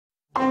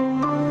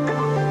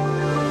Now,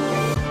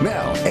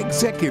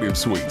 Executive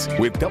Suites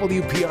with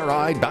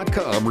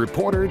WPRI.com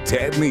reporter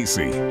Ted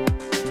Nesi.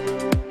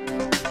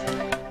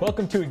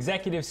 Welcome to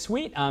Executive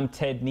Suite. I'm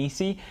Ted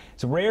Nesi.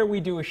 It's rare we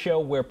do a show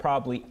where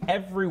probably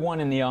everyone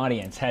in the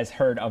audience has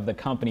heard of the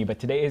company, but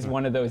today is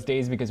one of those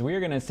days because we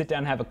are going to sit down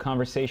and have a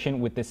conversation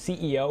with the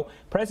CEO,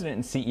 President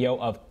and CEO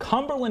of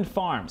Cumberland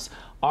Farms,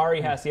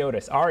 Ari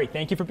Haseotes. Ari,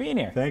 thank you for being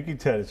here. Thank you,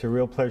 Ted. It's a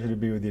real pleasure to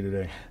be with you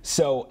today.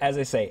 So, as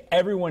I say,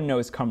 everyone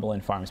knows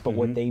Cumberland Farms, but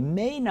what they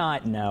may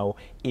not know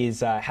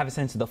is have a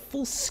sense of the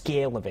full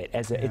scale of it.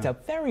 It's a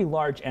very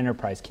large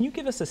enterprise. Can you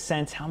give us a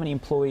sense how many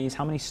employees,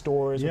 how many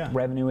stores, what the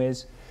revenue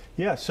is?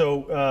 Yeah,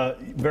 so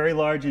very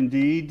large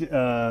indeed.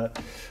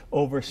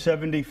 Over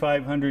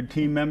 7,500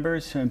 team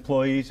members,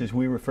 employees, as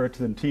we refer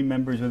to them, team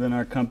members within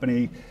our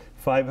company,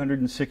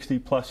 560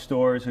 plus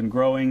stores and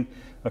growing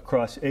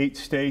across 8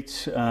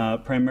 states,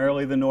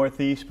 primarily the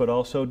Northeast, but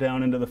also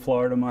down into the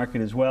Florida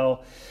market as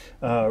well.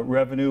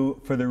 Revenue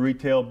for the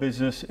retail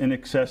business in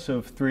excess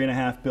of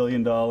 $3.5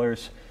 billion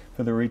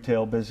for the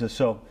retail business.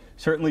 So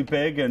certainly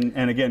big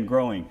and again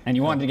growing. And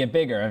you wanted to get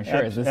bigger, I'm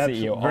sure, as the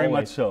CEO. Very always.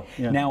 much so.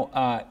 Yeah.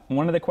 Now,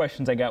 one of the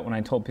questions I got when I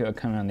told people to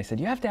come on, they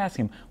said, you have to ask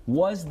him,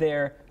 was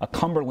there a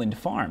Cumberland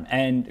farm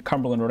and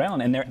Cumberland, Rhode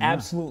Island? And there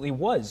absolutely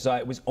was.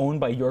 It was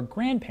owned by your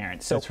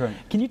grandparents. So that's right.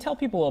 Can you tell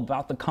people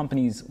about the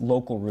company's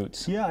local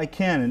roots? Yeah, I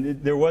can.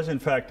 And there was, in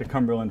fact, a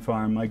Cumberland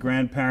farm. My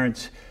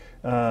grandparents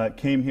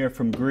came here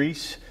from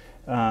Greece,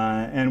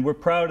 and we're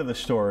proud of the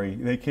story.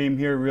 They came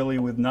here really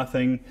with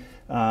nothing.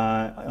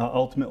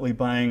 Ultimately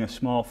buying a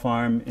small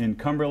farm in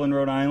Cumberland,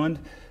 Rhode Island.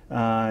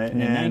 In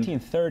the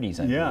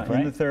 1930s, I believe, right?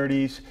 In the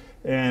 30s.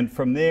 And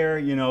from there,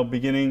 you know,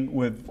 beginning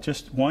with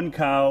just one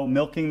cow,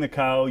 milking the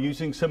cow,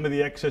 using some of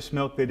the excess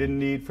milk they didn't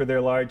need for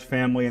their large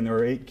family, and there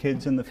were 8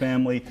 kids in the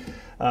family,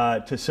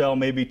 to sell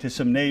maybe to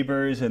some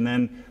neighbors, and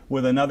then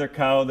with another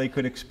cow they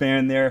could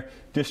expand their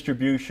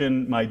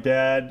distribution. My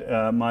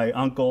dad, my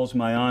uncles,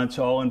 my aunts,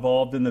 all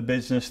involved in the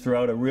business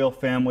throughout a real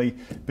family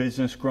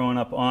business growing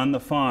up on the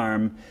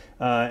farm,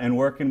 and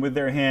working with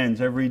their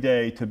hands every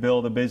day to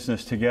build a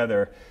business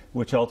together,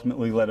 which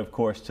ultimately led, of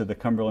course, to the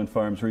Cumberland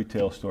Farms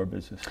retail store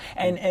business.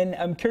 And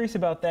I'm curious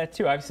about that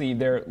too. Obviously,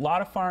 there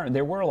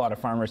were a lot of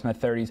farmers in the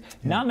 30s.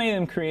 Not many of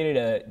them created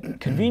a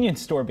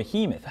convenience store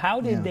behemoth.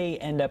 How did they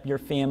end up, your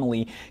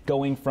family,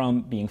 going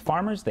from being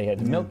farmers, they had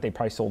the milk, they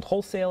probably sold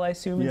wholesale, I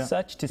assume, and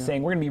such, to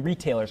saying we're going to be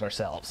retailers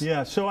ourselves?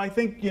 Yeah, so I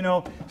think, you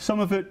know, some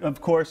of it, of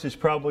course, is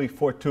probably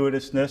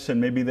fortuitousness, and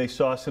maybe they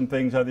saw some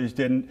things others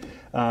didn't.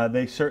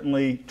 They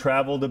certainly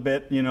traveled a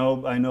bit. You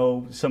know, I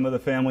know some of the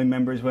family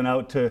members went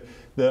out to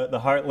the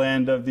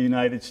heartland of the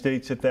United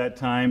States at that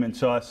time and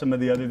saw some of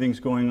the other things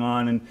going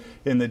on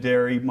in the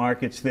dairy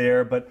markets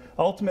there. But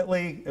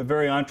ultimately, a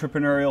very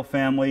entrepreneurial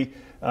family,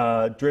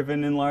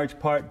 driven in large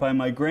part by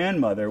my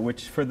grandmother,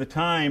 which for the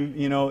time,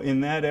 you know,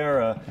 in that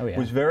era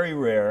was very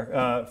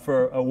rare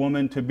for a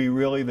woman to be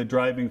really the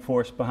driving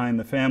force behind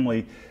the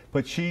family.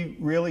 But she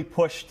really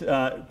pushed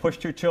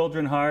her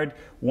children hard,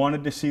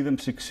 wanted to see them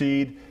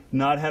succeed,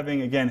 not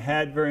having, again,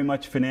 had very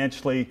much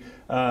financially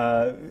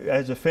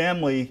as a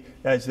family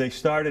as they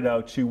started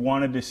out. She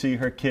wanted to see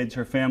her kids,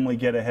 her family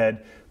get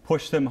ahead,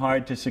 push them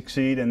hard to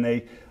succeed, and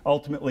they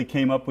ultimately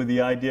came up with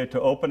the idea to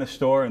open a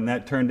store, and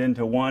that turned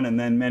into one, and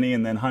then many,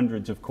 and then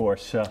hundreds, of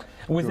course.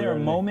 Was there a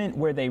moment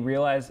where they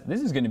realized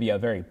this is going to be a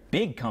very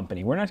big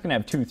company? We're not going to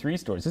have 2 or 3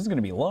 stores. This is going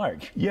to be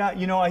large. Yeah,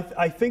 you know,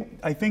 I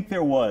think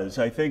there was.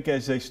 I think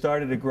as they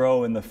started to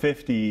grow in the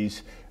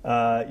 50s,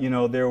 you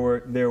know, there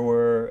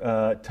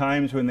were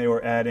times when they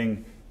were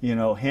adding, you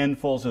know,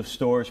 handfuls of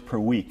stores per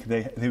week.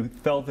 They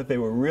felt that they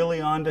were really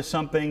onto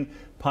something,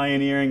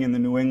 pioneering in the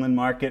New England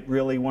market,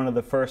 really one of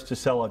the first to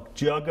sell a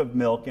jug of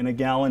milk in a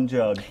gallon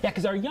jug. Yeah,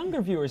 because our younger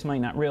viewers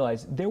might not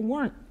realize there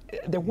weren't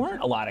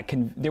a lot of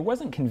there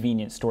wasn't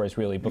convenience stores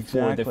really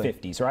before the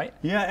 50s, right?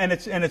 Yeah, and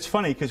it's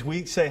funny because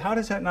we say, how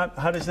does that happen?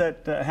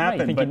 Right,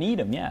 you think you need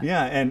them, yeah.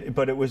 Yeah,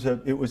 but it was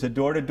a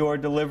door-to-door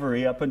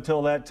delivery up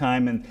until that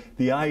time, and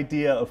the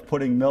idea of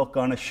putting milk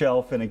on a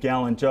shelf in a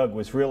gallon jug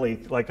was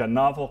really like a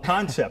novel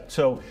concept.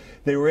 So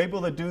they were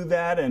able to do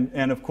that,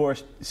 and of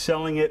course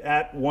selling it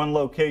at one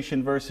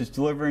location versus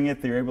delivering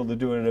it, they were able to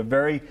do it at a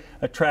very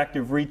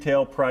attractive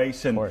retail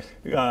price, and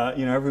you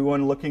know,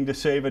 everyone looking to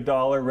save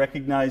 $1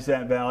 recognized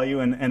that value.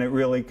 And it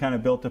really kind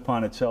of built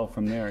upon itself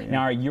from there.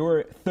 Now,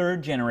 you're 3rd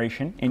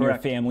generation in your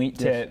family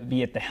to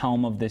be at the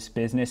helm of this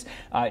business.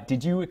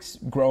 Did you,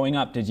 growing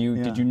up, did you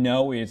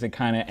know, is it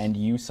kind of, and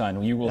you,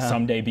 son, you will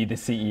someday be the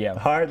CEO?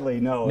 Hardly,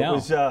 no. It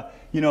was,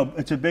 you know,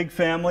 it's a big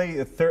family.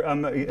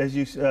 As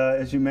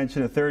you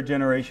mentioned, a 3rd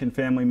generation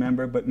family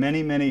member, but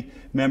many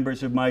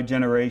members of my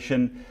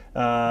generation.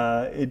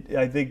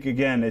 I think,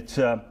 again, it's.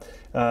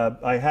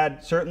 I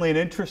had certainly an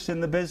interest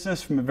in the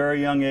business from a very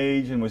young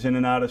age and was in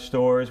and out of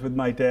stores with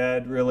my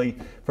dad really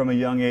from a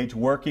young age,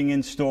 working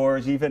in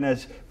stores. Even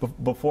as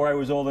before I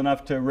was old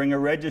enough to ring a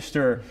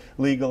register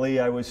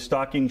legally, I was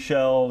stocking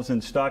shelves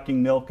and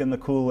stocking milk in the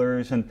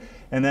coolers, and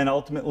then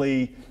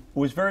ultimately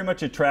was very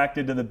much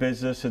attracted to the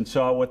business and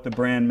saw what the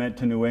brand meant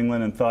to New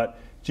England and thought,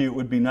 gee, it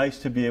would be nice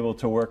to be able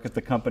to work at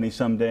the company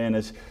someday. And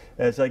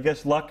as I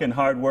guess luck and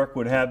hard work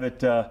would have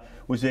it,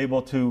 was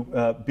able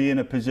to be in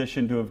a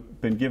position to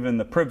have been given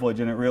the privilege,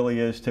 and it really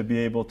is, to be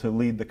able to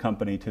lead the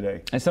company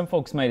today. And some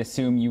folks might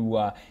assume you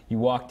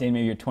walked in,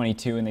 maybe you're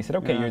 22, and they said,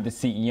 okay, you're the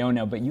CEO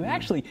now, but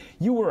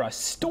you were a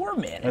store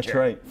manager. That's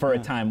right. For a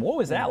time. What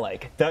was that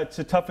like? That's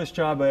the toughest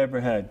job I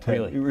ever had,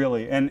 Ted.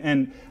 Really.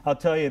 And I'll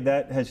tell you,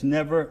 that has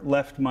never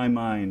left my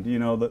mind. You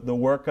know, the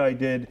work I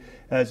did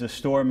as a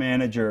store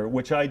manager,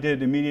 which I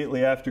did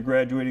immediately after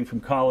graduating from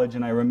college,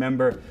 and I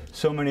remember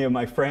so many of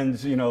my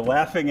friends, you know,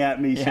 laughing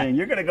at me saying,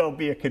 you're going to go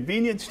be a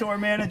convenience store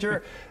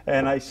manager?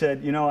 And I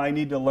said, you know, I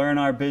need to learn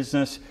our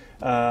business,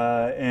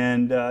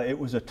 and it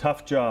was a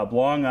tough job,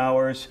 long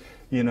hours,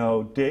 you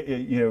know,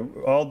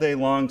 all day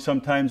long,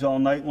 sometimes all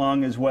night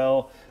long as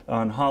well,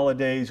 on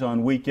holidays,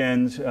 on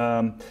weekends.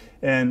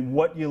 And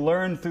what you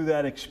learn through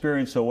that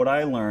experience, so what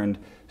I learned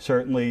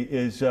certainly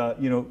is,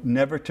 you know,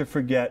 never to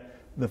forget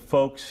the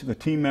folks, the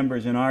team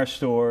members in our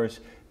stores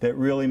that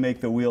really make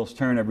the wheels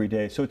turn every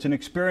day. So it's an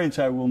experience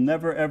I will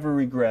never, ever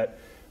regret.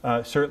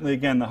 Certainly,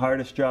 again, the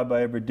hardest job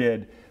I ever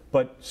did.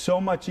 But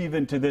so much,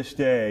 even to this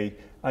day,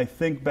 I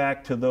think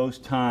back to those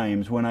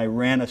times when I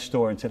ran a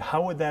store and said,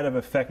 how would that have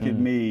affected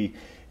me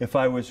if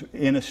I was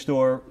in a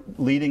store,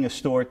 leading a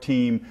store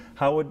team?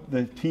 How would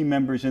the team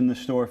members in the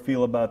store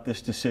feel about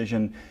this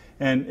decision?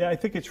 And I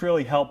think it's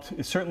really helped.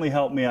 It certainly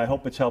helped me. I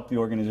hope it's helped the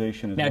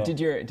organization as well. Now, did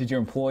your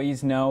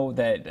employees know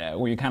that,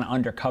 were you kind of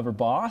undercover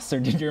boss,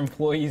 or did your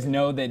employees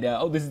know that,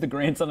 oh, this is the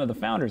grandson of the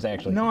founders,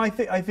 actually? No, I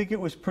think it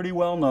was pretty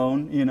well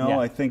known. You know,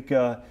 I think, you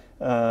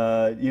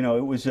know,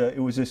 it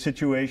was a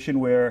situation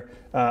where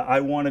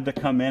I wanted to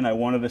come in. I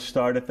wanted to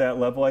start at that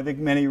level. I think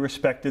many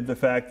respected the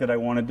fact that I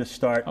wanted to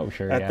start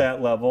at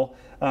that level.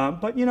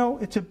 But, you know,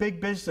 it's a big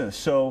business.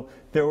 So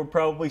there were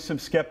probably some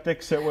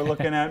skeptics that were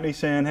looking at me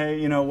saying, hey,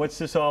 you know, what's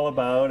this all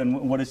about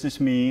and what does this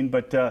mean?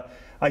 But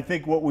I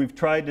think what we've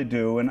tried to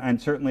do,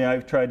 and certainly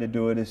I've tried to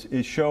do it,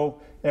 is show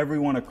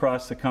everyone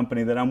across the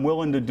company that I'm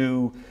willing to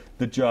do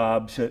the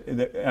jobs.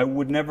 That I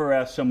would never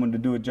ask someone to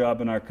do a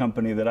job in our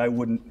company that I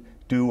wouldn't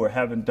do or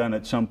haven't done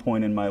at some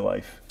point in my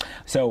life.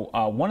 So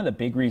one of the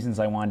big reasons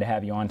I wanted to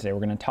have you on today, we're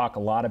going to talk a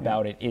lot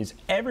about it, is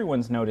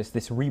everyone's noticed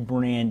this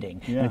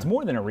rebranding. And it's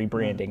more than a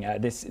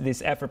rebranding.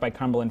 This effort by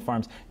Cumberland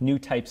Farms, new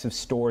types of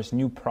stores,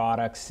 new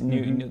products,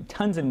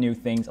 tons of new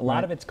things. A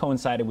lot of it's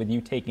coincided with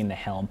you taking the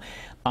helm.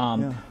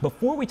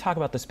 Before we talk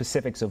about the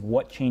specifics of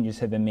what changes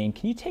have been made,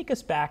 can you take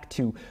us back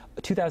to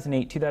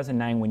 2008,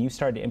 2009, when you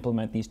started to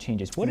implement these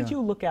changes? What did you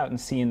look out and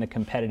see in the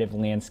competitive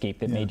landscape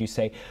that made you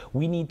say,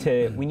 we need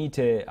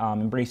to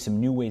embrace some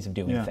new ways of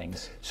doing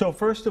things? So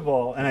first of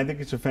all, and I think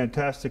it's a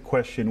fantastic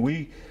question,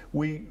 we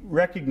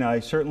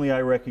recognize, certainly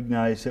I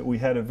recognize, that we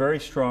had a very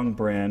strong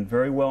brand,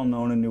 very well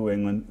known in New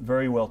England,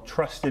 very well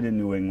trusted in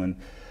New England.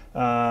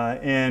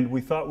 And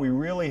we thought we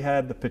really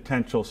had the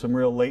potential, some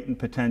real latent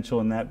potential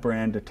in that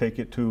brand to take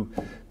it to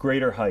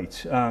greater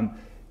heights.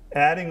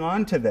 Adding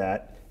on to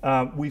that,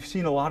 we've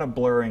seen a lot of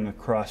blurring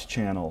across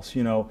channels.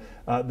 You know,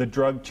 the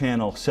drug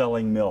channel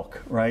selling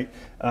milk, right?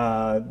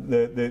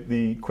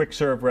 The quick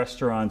serve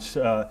restaurants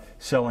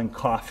selling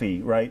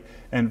coffee, right?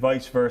 And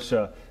vice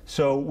versa.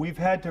 So we've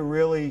had to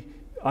really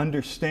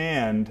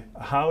understand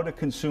how do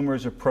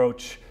consumers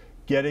approach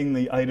getting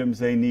the items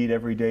they need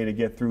every day to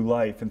get through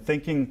life, and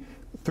thinking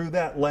through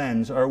that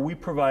lens, are we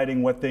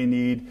providing what they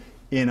need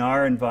in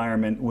our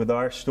environment with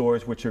our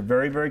stores, which are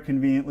very, very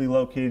conveniently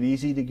located,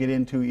 easy to get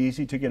into,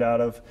 easy to get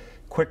out of,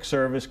 quick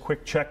service,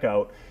 quick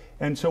checkout.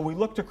 And so we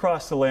looked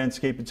across the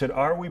landscape and said,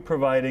 are we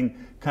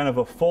providing kind of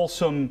a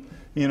fulsome,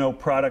 you know,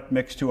 product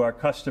mix to our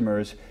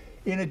customers?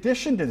 In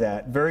addition to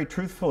that, very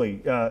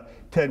truthfully,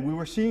 Ted, we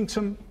were seeing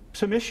some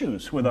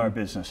issues with our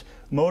business.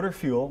 Motor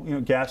fuel, you know,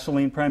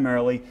 gasoline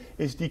primarily,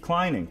 is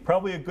declining.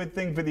 Probably a good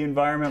thing for the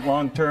environment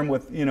long term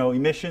with, you know,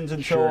 emissions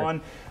and so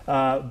on.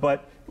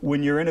 But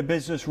when you're in a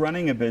business,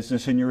 running a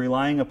business, and you're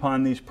relying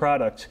upon these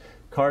products,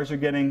 cars are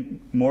getting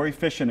more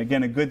efficient.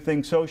 Again, a good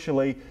thing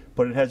socially,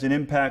 but it has an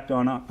impact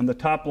on the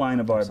top line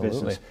of our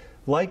business.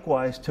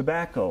 Likewise,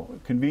 tobacco.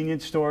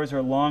 Convenience stores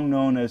are long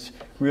known as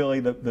really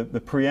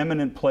the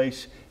preeminent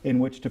place in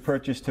which to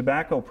purchase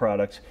tobacco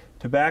products.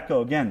 Tobacco,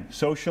 again,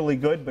 socially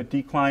good, but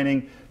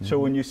declining. So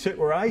when you sit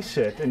where I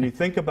sit and you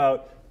think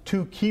about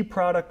two key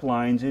product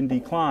lines in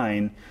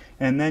decline,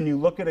 and then you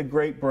look at a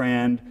great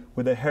brand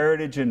with a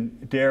heritage in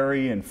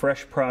dairy and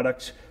fresh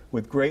products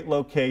with great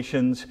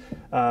locations,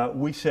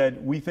 we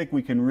said we think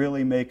we can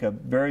really make a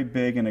very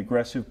big and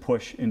aggressive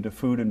push into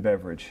food and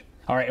beverage.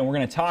 All right, and we're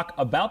going to talk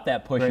about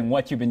that push and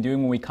what you've been doing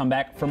when we come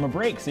back from a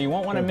break, so you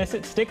won't want to miss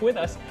it. Stick with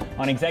us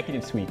on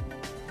Executive Suite.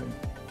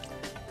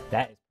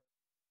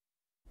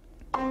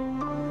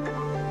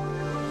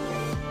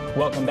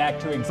 Welcome back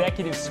to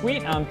Executive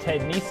Suite. I'm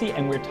Ted Nesi,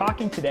 and we're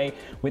talking today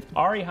with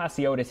Ari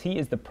Haseotes. He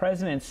is the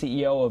president and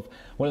CEO of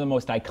one of the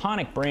most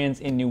iconic brands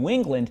in New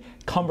England,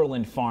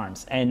 Cumberland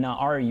Farms. And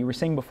Ari, you were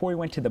saying before we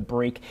went to the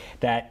break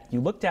that you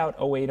looked out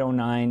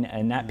 08-09,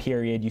 and that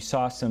period you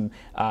saw some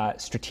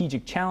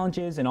strategic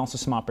challenges and also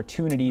some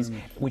opportunities,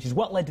 which is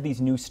what led to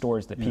these new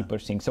stores that people are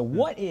seeing. So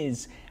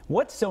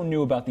what's so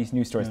new about these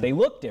new stores? They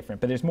look different,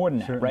 but there's more than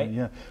that, Certainly, right?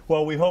 Yeah.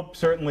 Well, we hope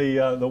certainly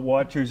the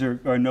watchers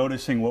are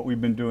noticing what we've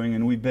been doing,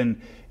 and we've been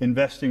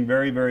investing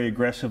very, very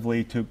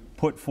aggressively to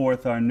put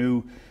forth our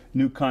new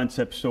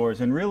concept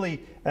stores. And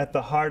really, at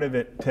the heart of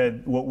it,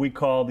 Ted, what we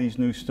call these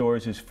new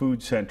stores is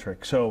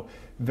food-centric. So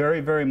very,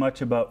 very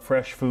much about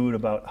fresh food,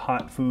 about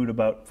hot food,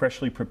 about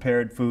freshly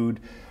prepared food.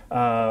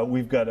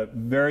 We've got a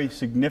very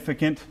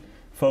significant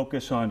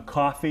focus on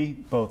coffee,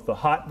 both the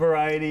hot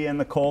variety and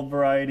the cold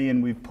variety,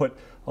 and we've put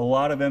a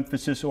lot of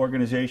emphasis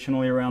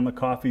organizationally around the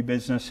coffee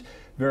business.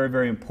 Very,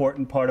 very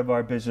important part of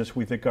our business.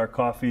 We think our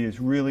coffee is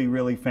really,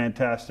 really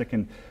fantastic,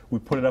 and we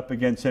put it up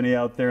against any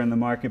out there in the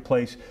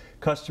marketplace.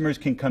 Customers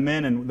can come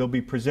in and they'll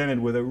be presented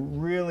with a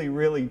really,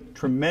 really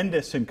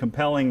tremendous and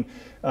compelling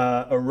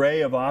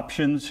array of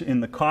options in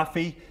the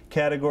coffee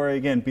category.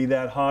 Again, be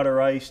that hot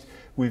or iced.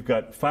 We've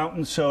got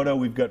fountain soda,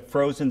 we've got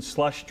frozen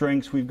slush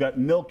drinks, we've got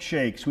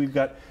milkshakes, we've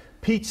got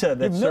pizza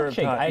that's served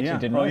hot. I actually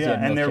didn't know you had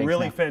and they're milkshakes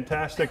really now.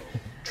 fantastic,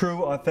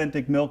 true,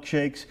 authentic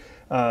milkshakes.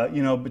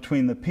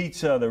 Between the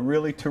pizza, the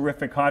really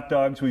terrific hot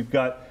dogs, we've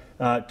got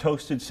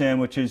toasted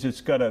sandwiches.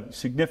 It's got a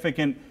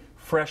significant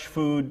fresh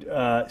food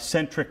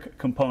centric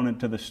component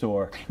to the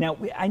store. Now,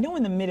 I know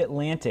in the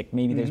Mid-Atlantic,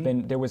 maybe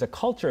there was a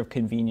culture of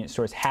convenience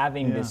stores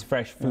having this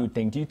fresh food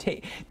thing.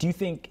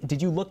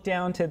 Did you look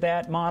down to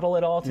that model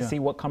at all to see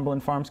what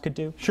Cumberland Farms could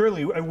do?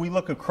 Surely, we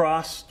look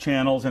across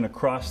channels and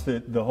across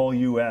the whole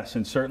U.S.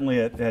 and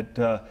certainly at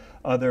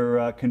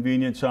other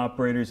convenience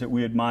operators that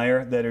we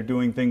admire that are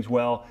doing things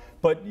well.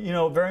 But,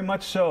 very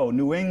much so.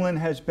 New England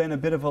has been a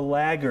bit of a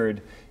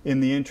laggard in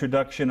the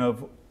introduction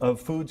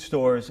of food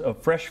stores,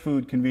 of fresh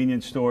food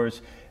convenience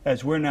stores,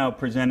 as we're now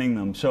presenting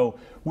them. So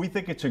we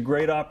think it's a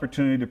great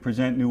opportunity to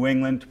present New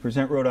England, to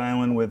present Rhode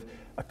Island with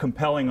a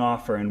compelling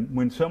offer. And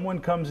when someone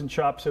comes and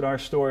shops at our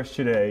stores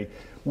today,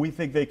 we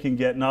think they can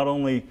get not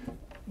only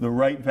the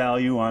right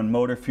value on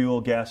motor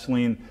fuel,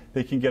 gasoline,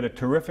 they can get a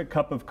terrific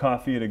cup of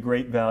coffee at a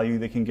great value.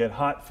 They can get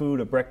hot food,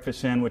 a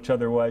breakfast sandwich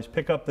otherwise,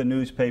 pick up the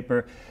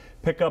newspaper,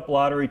 pick up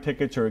lottery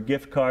tickets or a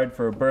gift card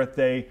for a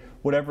birthday,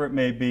 whatever it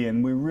may be.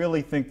 And we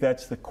really think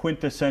that's the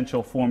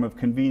quintessential form of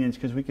convenience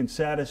because we can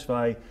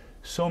satisfy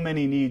so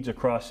many needs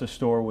across the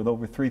store with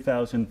over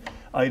 3,000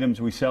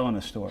 items we sell in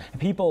a store.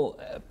 People,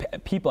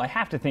 I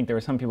have to think there were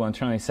some people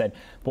internally said,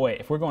 boy,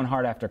 if we're going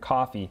hard after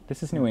coffee,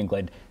 this is New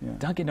England.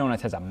 Dunkin'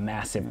 Donuts has a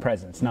massive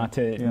presence, not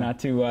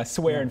to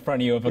swear in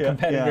front of you of a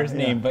competitor's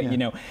name, but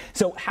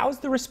So how's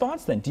the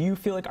response then? Do you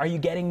feel like, are you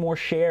getting more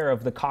share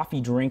of the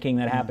coffee drinking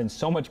that happens?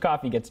 So much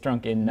coffee gets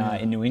drunk in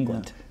New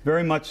England.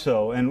 Very much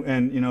so,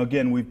 and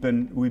again, we've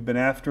been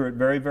after it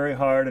very, very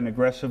hard and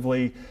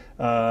aggressively.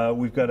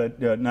 We've got a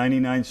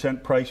 99-cent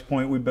price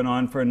point we've been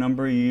on for a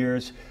number of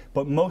years.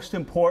 But most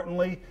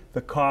importantly,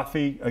 the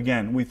coffee,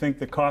 again, we think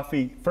the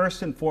coffee,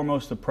 first and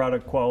foremost, the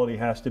product quality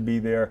has to be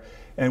there.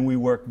 And we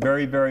work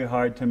very, very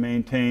hard to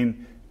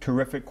maintain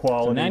terrific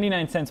quality. So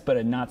 99 cents, but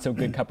a not so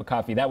good cup of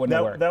coffee, that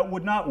wouldn't work. That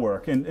would not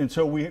work. And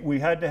so we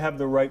had to have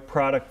the right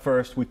product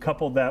first. We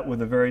coupled that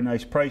with a very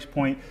nice price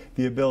point,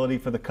 the ability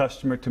for the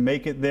customer to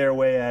make it their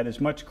way, add as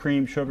much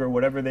cream, sugar,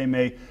 whatever they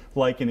may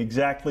like in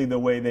exactly the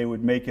way they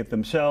would make it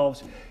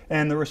themselves.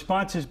 And the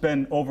response has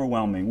been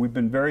overwhelming. We've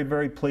been very,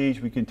 very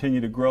pleased. We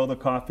continue to grow the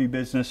coffee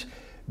business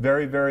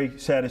very, very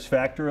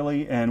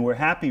satisfactorily, and we're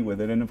happy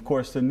with it. And of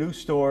course, the new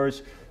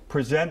stores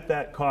present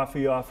that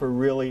coffee offer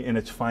really in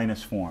its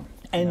finest form.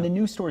 And the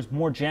new stores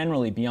more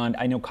generally beyond,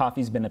 I know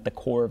coffee's been at the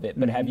core of it,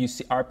 but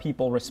are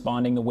people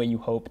responding the way you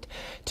hoped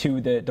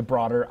to the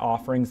broader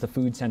offerings, the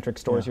food-centric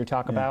stores you're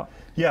talking about?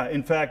 Yeah,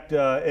 in fact,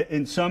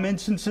 in some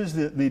instances,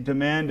 the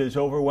demand is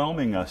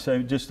overwhelming us.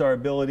 Just our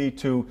ability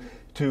to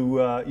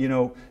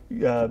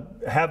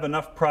have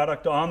enough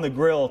product on the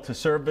grill to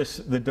service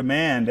the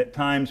demand at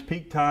times,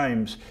 peak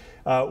times.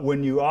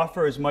 When you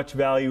offer as much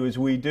value as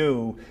we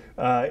do,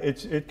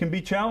 it can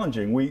be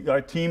challenging.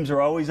 Our teams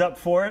are always up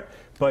for it,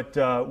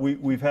 but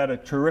we've had a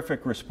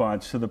terrific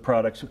response to the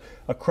products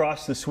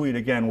across the suite,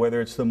 again,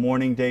 whether it's the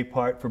morning day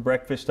part for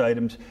breakfast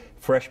items,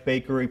 fresh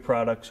bakery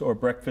products, or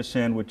breakfast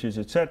sandwiches,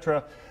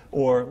 etc.,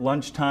 or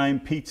lunchtime,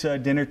 pizza,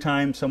 dinner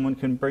time. Someone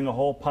can bring a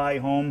whole pie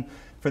home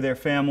for their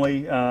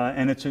family,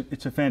 and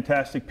it's a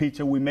fantastic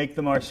pizza. We make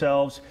them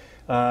ourselves,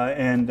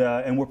 and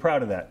we're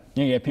proud of that.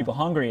 You get people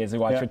hungry as they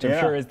watch, which I'm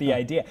sure is the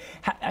idea.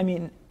 I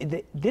mean,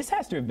 this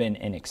has to have been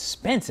an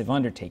expensive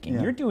undertaking.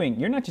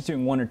 You're not just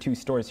doing 1 or 2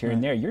 stores here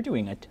and there. You're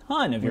doing a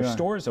ton of your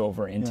stores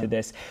over into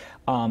this.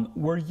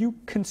 Were you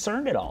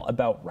concerned at all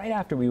about, right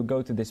after we would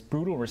go through this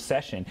brutal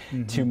recession,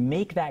 to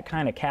make that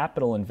kind of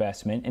capital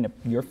investment in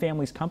your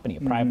family's company,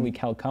 a privately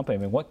held company?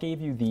 I mean, what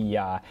gave you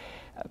the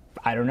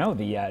I don't know,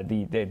 the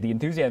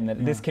enthusiasm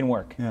that this can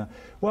work?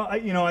 Well,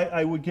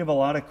 I would give a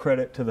lot of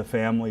credit to the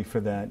family for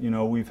that.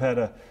 We've had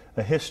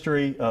a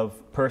history of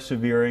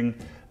persevering.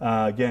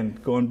 Again,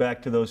 going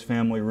back to those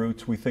family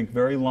roots, we think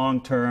very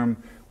long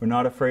term. We're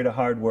not afraid of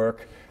hard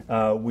work.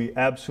 We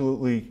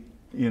absolutely,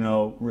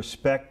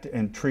 respect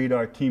and treat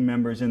our team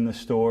members in the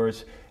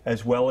stores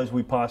as well as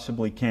we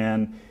possibly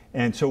can.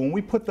 And so when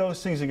we put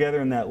those things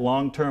together in that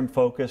long-term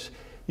focus,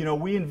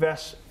 we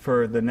invest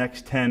for the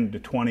next 10 to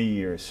 20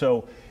 years.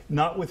 So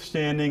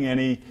notwithstanding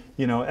any,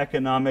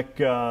 economic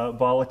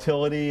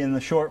volatility in the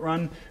short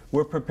run,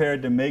 we're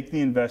prepared to make the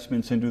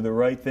investments and do the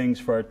right things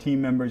for our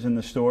team members in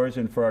the stores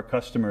and for our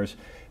customers.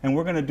 And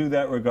we're going to do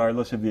that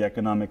regardless of the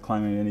economic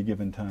climate at any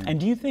given time. And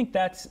do you think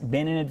that's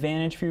been an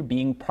advantage for you,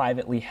 being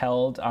privately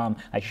held? I'm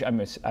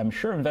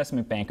sure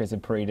investment bankers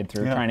have paraded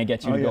through trying to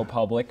get you to go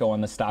public, go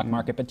on the stock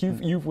market, but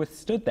you've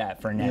withstood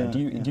that for now. Do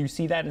you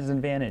see that as an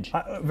advantage?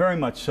 Very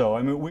much so.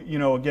 I mean,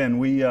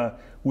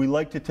 we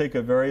like to take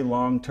a very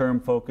long-term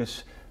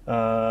focus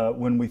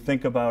when we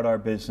think about our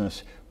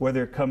business,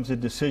 whether it comes to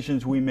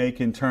decisions we make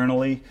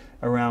internally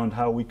around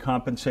how we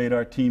compensate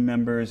our team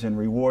members and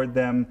reward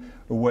them,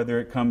 or whether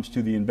it comes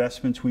to the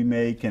investments we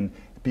make and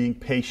being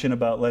patient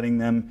about letting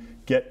them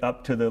get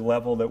up to the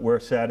level that we're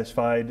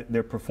satisfied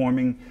they're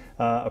performing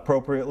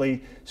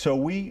appropriately. So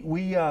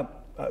we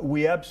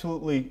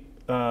absolutely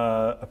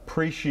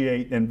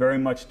appreciate and very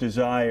much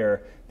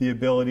desire the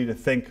ability to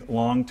think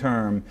long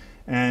term.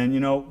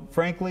 And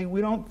frankly,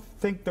 we don't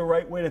think the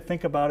right way to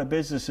think about a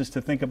business is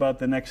to think about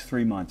the next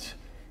 3 months.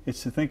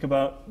 It's to think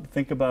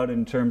about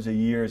in terms of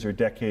years or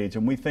decades.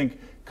 And we think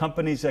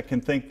companies that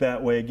can think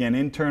that way, again,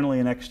 internally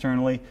and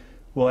externally,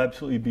 will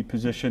absolutely be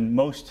positioned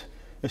most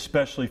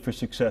especially for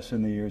success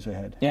in the years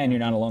ahead. Yeah, and you're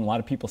not alone. A lot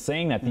of people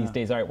saying that these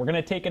days. All right, we're going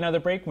to take another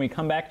break. When we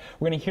come back,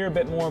 we're going to hear a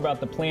bit more about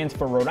the plans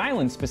for Rhode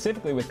Island,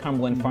 specifically with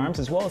Cumberland Farms,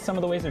 as well as some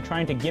of the ways they're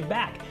trying to give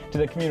back to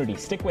the community.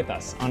 Stick with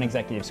us on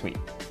Executive Suite.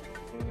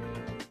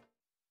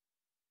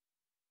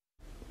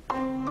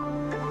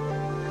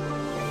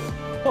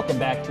 Welcome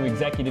back to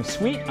Executive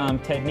Suite. I'm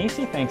Ted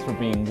Nesi. Thanks for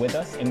being with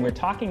us. And we're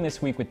talking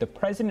this week with the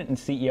president and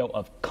CEO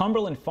of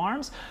Cumberland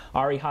Farms,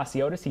 Ari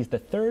Haseotes. He's the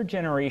 3rd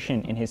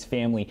generation in his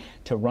family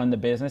to run the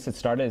business. It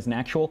started as an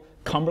actual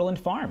Cumberland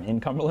farm in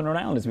Cumberland, Rhode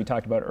Island, as we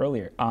talked about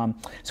earlier.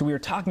 So we were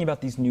talking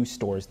about these new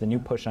stores, the new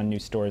push on new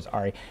stores,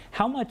 Ari.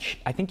 How much,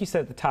 I think you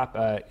said at the top,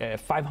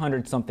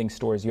 500-something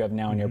stores you have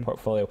now in your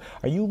portfolio.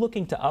 Are you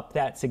looking to up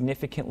that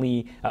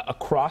significantly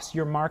across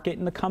your market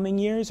in the coming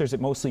years, or is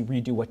it mostly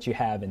redo what you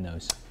have in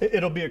those?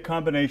 It'll be a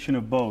combination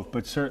of both,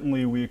 but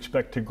certainly we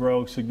expect to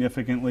grow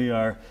significantly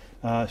our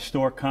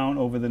store count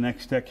over the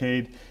next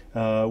decade.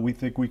 We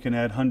think we can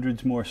add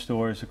hundreds more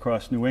stores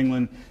across New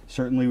England.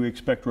 Certainly we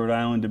expect Rhode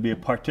Island to be a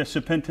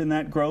participant in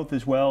that growth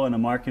as well, in a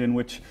market in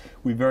which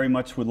we very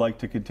much would like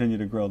to continue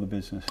to grow the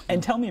business.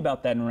 And tell me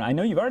about that. I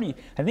know you've already,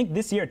 I think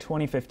this year,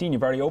 2015,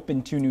 you've already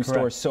opened 2 new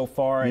stores so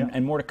far,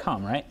 and more to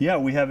come, right? Yeah,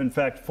 we have in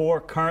fact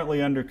 4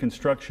 currently under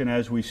construction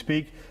as we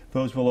speak.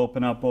 Those will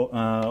open up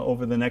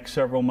over the next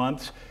several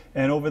months.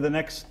 And over the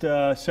next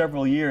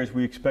several years,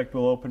 we expect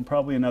we'll open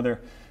probably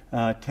another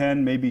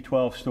 10, maybe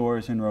 12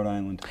 stores in Rhode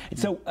Island.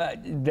 So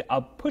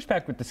I'll push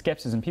back with the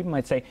skepticism. People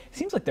might say, it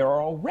seems like there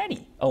are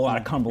already a lot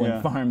of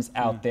Cumberland farms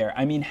out there.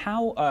 I mean,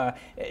 how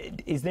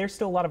is there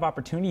still a lot of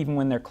opportunity, even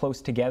when they're close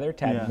together,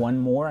 to add one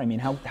more? I mean,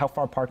 how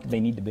far apart do they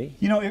need to be?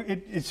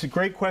 It's a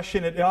great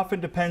question. It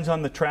often depends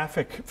on the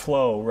traffic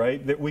flow,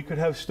 right? That we could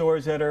have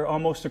stores that are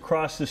almost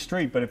across the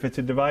street, but if it's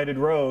a divided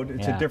road,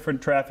 it's a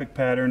different traffic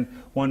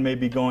pattern. One may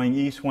be going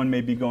east, one may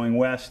be going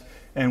west.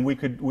 And we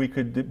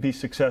could be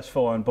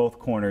successful on both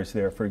corners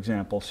there, for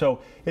example.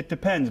 So it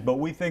depends, but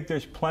we think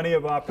there's plenty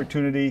of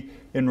opportunity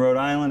in Rhode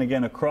Island,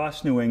 again,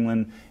 across New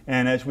England.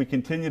 And as we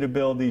continue to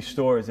build these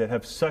stores that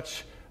have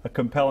such a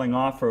compelling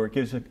offer, it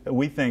gives,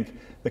 we think,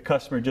 the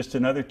customer just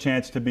another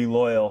chance to be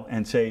loyal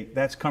and say,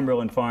 that's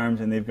Cumberland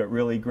Farms, and they've got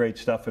really great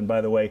stuff. And by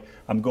the way,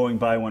 I'm going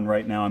by one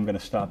right now. I'm going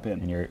to stop in.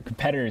 And your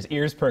competitors'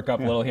 ears perk up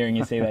a little hearing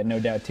you say that, no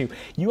doubt, too.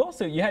 You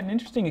had an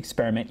interesting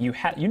experiment. You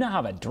now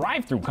have a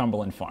drive-through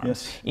Cumberland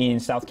Farms in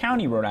South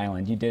County, Rhode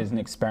Island. You did as an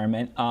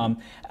experiment.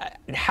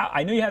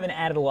 I know you haven't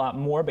added a lot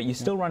more, but you're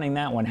still running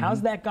that one.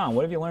 How's that gone?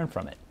 What have you learned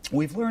from it?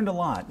 We've learned a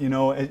lot.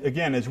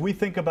 Again, as we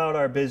think about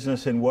our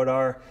business and what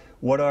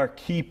our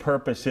key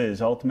purpose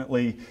is,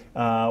 ultimately,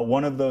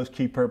 one of those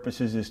key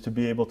purposes is to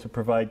be able to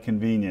provide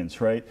convenience,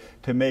 right?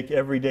 To make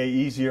every day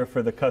easier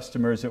for the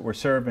customers that we're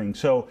serving.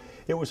 So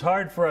it was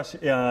hard for us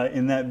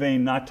in that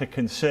vein not to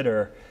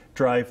consider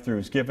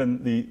drive-thrus,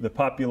 given the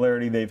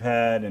popularity they've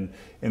had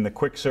in the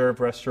quick serve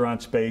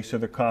restaurant space or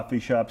the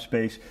coffee shop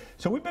space.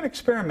 So we've been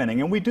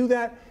experimenting, and we do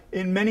that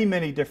in many,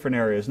 many different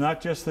areas,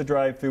 not just the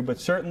drive-through, but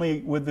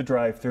certainly with the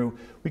drive-through.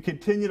 We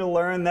continue to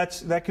learn.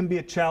 That can be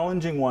a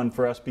challenging one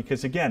for us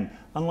because, again,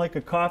 unlike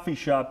a coffee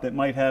shop that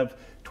might have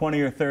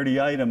 20 or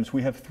 30 items,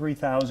 we have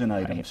 3,000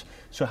 items. Right.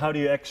 So how do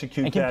you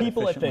execute that And can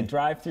people at the efficiently?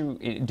 drive-through,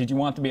 did you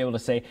want to be able to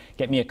say,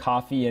 get me a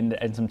coffee and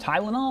some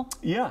Tylenol?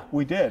 Yeah,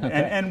 we did. Okay.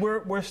 And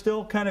we're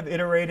still kind of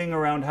iterating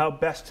around how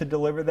best to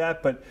deliver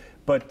that, but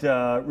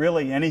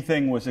really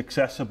anything was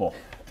accessible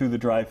through the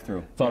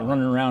drive-through. Thought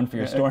running around for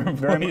your store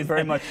employees.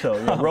 Very much so.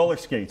 Yeah. Roller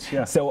skates.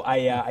 Yeah. So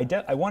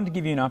I wanted to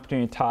give you an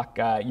opportunity to talk.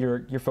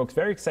 Your folks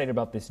very excited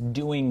about this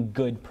Doing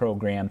Good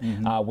program,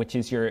 which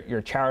is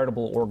your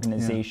charitable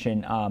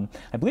organization.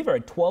 I believe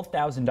around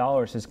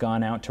 $12,000 has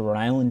gone out to Rhode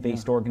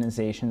Island-based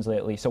organizations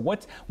lately. So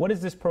what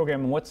is this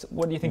program, and what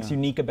do you think is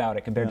unique about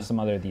it compared to some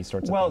other of these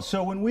sorts of Well, things?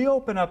 so when we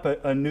open up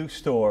a new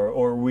store,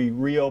 or we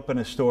reopen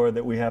a store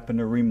that we happen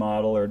to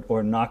remodel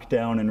or knock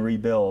down and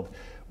rebuild,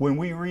 when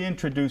we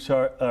reintroduce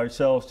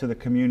ourselves to the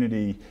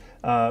community,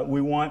 we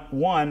want,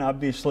 one,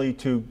 obviously,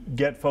 to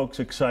get folks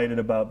excited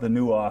about the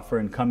new offer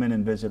and come in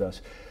and visit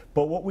us.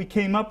 But what we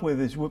came up with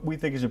is what we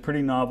think is a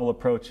pretty novel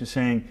approach to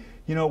saying,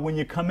 you know, when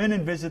you come in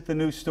and visit the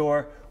new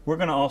store, we're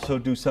going to also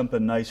do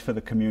something nice for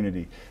the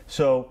community.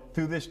 So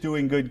through this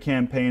Doing Good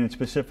campaign, and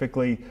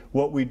specifically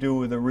what we do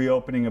with the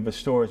reopening of a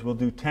store, is we'll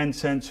do 10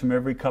 cents from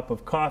every cup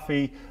of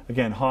coffee,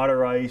 again, hot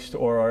or iced,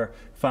 or our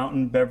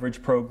fountain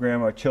beverage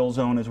program, our chill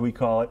zone as we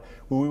call it,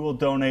 where we will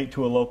donate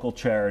to a local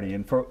charity.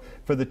 And for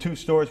the 2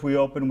 stores we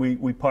opened,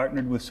 we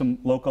partnered with some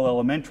local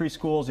elementary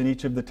schools in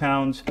each of the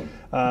towns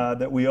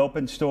that we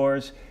opened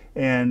stores.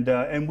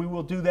 And we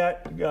will do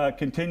that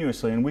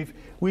continuously. And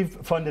we've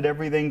funded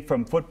everything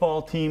from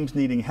football teams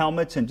needing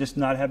helmets and just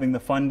not having the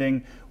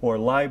funding, or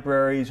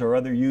libraries or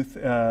other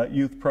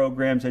youth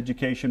programs,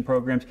 education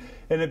programs.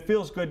 And it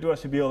feels good to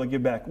us to be able to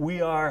give back.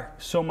 We are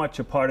so much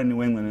a part of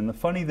New England. And the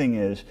funny thing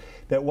is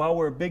that while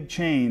we're a big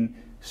chain,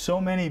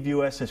 so many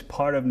view us as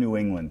part of New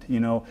England,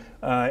 you know,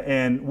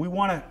 and we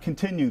want to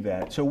continue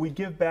that. So we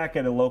give back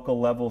at a local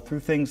level through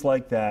things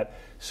like that.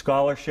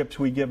 Scholarships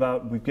we give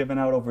out. We've given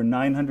out over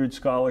 900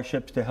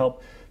 scholarships to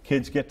help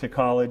kids get to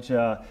college.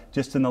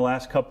 Just in the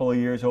last couple of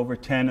years, over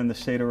 10 in the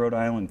state of Rhode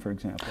Island, for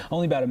example.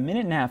 Only about a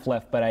minute and a half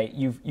left, but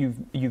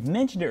you've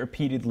mentioned it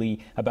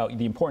repeatedly about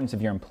the importance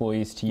of your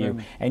employees to you,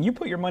 and you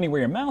put your money where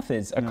your mouth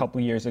is a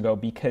couple years ago,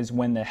 because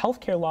when the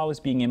healthcare law was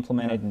being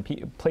implemented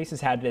and places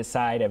had to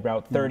decide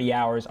about 30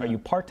 hours, are you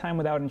part-time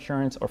without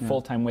insurance or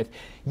full-time with,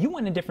 you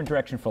went in a different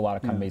direction for a lot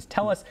of companies.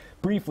 Tell us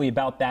briefly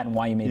about that and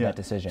why you made that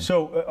decision.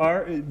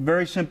 So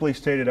very simply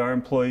stated, our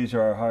employees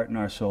are our heart and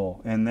our soul,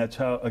 and that's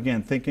how,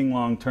 again, thinking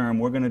long term,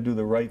 we're going to do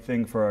the right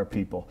thing for our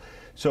people.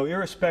 So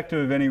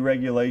irrespective of any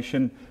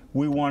regulation,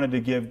 we wanted to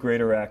give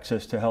greater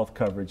access to health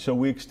coverage. So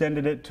we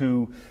extended it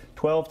to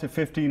 1,200 to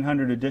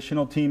 1,500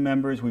 additional team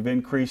members. We've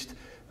increased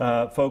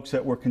folks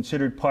that were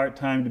considered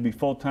part-time to be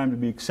full-time to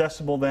be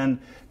accessible then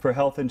for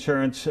health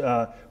insurance.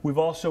 We've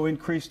also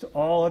increased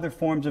all other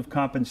forms of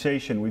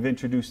compensation. We've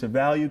introduced a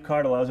value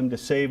card, allows them to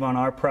save on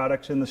our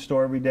products in the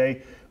store every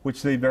day,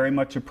 which they very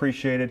much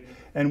appreciated.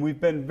 And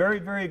we've been very,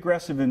 very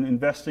aggressive in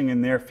investing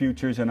in their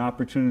futures and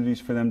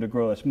opportunities for them to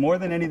grow us. More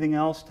than anything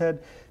else,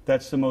 Ted,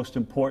 that's the most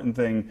important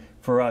thing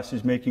for us,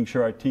 is making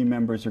sure our team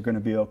members are going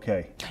to be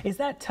okay. Is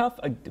that tough?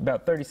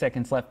 About 30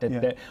 seconds left.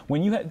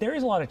 When there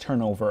is a lot of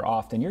turnover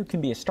often. You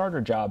can be a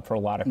starter job for a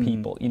lot of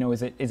people. You know,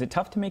 is it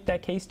tough to make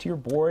that case to your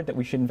board that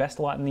we should invest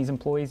a lot in these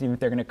employees, even if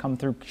they're going to come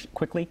through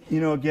quickly? You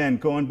know, again,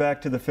 going back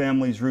to the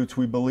family's roots,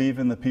 we believe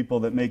in the people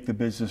that make the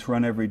business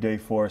run every day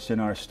for us in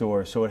our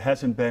store. So it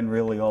hasn't been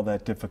really all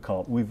that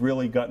difficult. We've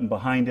really gotten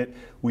behind it.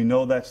 We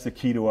know that's the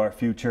key to our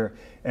future.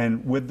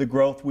 And with the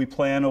growth we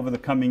plan over the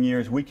coming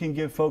years, we can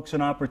give folks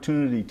an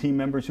opportunity, team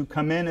members who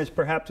come in as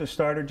perhaps a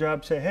starter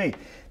job, say, hey,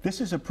 this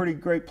is a pretty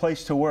great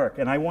place to work,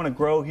 and I want to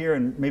grow here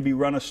and maybe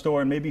run a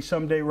store and maybe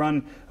someday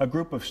run a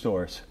group of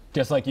stores.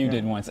 Just like you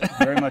did once.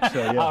 Very much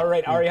so, yeah. All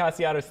right, Ari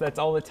Haseotes, that's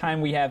all the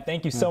time we have.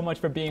 Thank you so much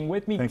for being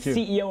with me. Thank you.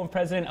 CEO and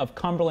President of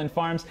Cumberland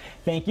Farms.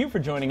 Thank you for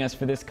joining us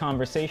for this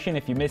conversation.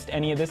 If you missed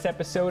any of this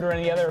episode or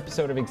any other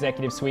episode of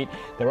Executive Suite,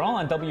 they're all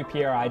on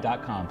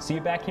WPRI.com. See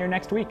you back here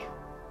next week.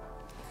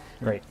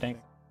 Great,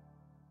 thanks.